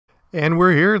And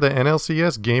we're here, the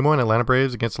NLCS Game 1, Atlanta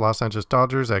Braves against Los Angeles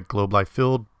Dodgers at Globe Life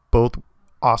Field. Both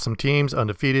awesome teams,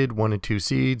 undefeated, 1 and 2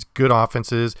 seeds, good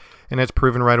offenses, and it's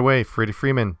proven right away. Freddie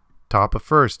Freeman, top of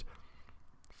first.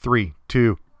 3,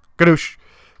 2, gadoosh.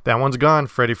 That one's gone.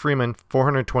 Freddie Freeman,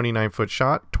 429-foot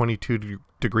shot,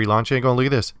 22-degree launch angle. Look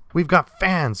at this. We've got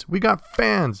fans. We got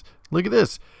fans. Look at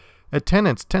this.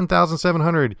 Attendance,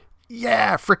 10,700.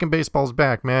 Yeah, freaking baseball's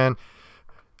back, man.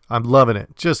 I'm loving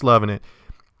it. Just loving it.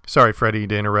 Sorry, Freddie,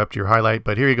 to interrupt your highlight,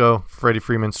 but here you go. Freddie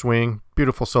Freeman swing.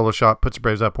 Beautiful solo shot. Puts the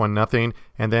Braves up 1-0.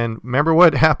 And then remember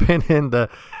what happened in the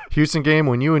Houston game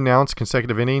when you announce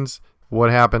consecutive innings?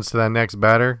 What happens to that next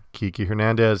batter? Kiki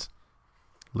Hernandez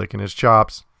licking his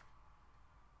chops.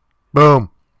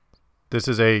 Boom. This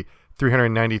is a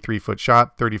 393-foot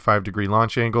shot, 35-degree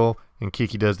launch angle, and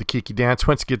Kiki does the Kiki dance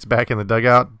once he gets back in the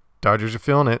dugout. Dodgers are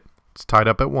feeling it. It's tied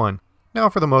up at 1. Now,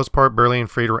 for the most part, Buehler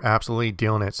and Fried were absolutely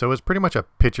dealing it. So it was pretty much a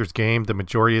pitcher's game, the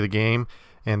majority of the game.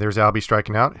 And there's Albie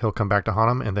striking out. He'll come back to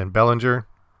haunt him. And then Bellinger,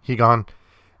 he gone.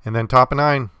 And then top of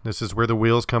 9, this is where the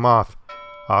wheels come off.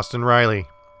 Austin Riley,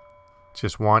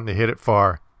 just wanting to hit it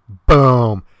far.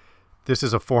 Boom. This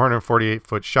is a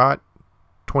 448-foot shot,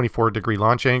 24-degree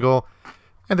launch angle.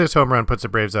 And this home run puts the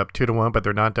Braves up 2-1, but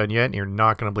they're not done yet. And you're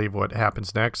not going to believe what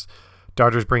happens next.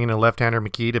 Dodgers bringing in left-hander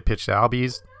McKee to pitch to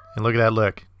Albies. And look at that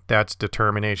look. That's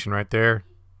determination right there.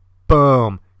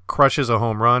 Boom. Crushes a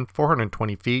home run.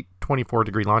 420 feet.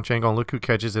 24-degree launch angle. And look who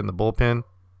catches in the bullpen.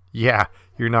 Yeah,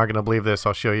 you're not going to believe this.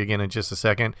 I'll show you again in just a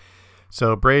second.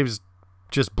 So Braves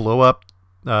just blow up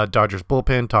Dodgers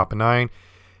bullpen, top of 9.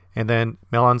 And then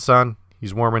Melanson,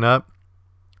 he's warming up.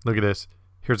 Look at this.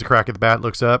 Here's a crack at the bat.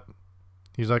 Looks up.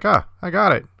 He's like, I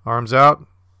got it. Arms out.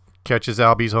 Catches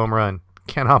Albie's home run.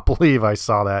 Cannot believe I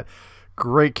saw that.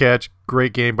 Great catch.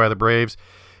 Great game by the Braves.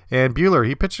 And Buehler,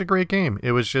 he pitched a great game.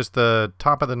 It was just the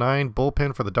top of the 9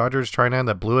 bullpen for the Dodgers trying to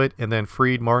that blew it. And then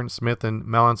Fried, Martin, Smith, and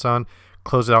Melanson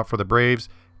close it out for the Braves.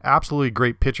 Absolutely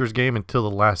great pitcher's game until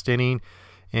the last inning.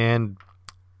 And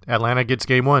Atlanta gets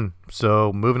game 1.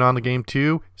 So moving on to game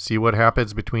 2, see what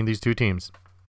happens between these two teams.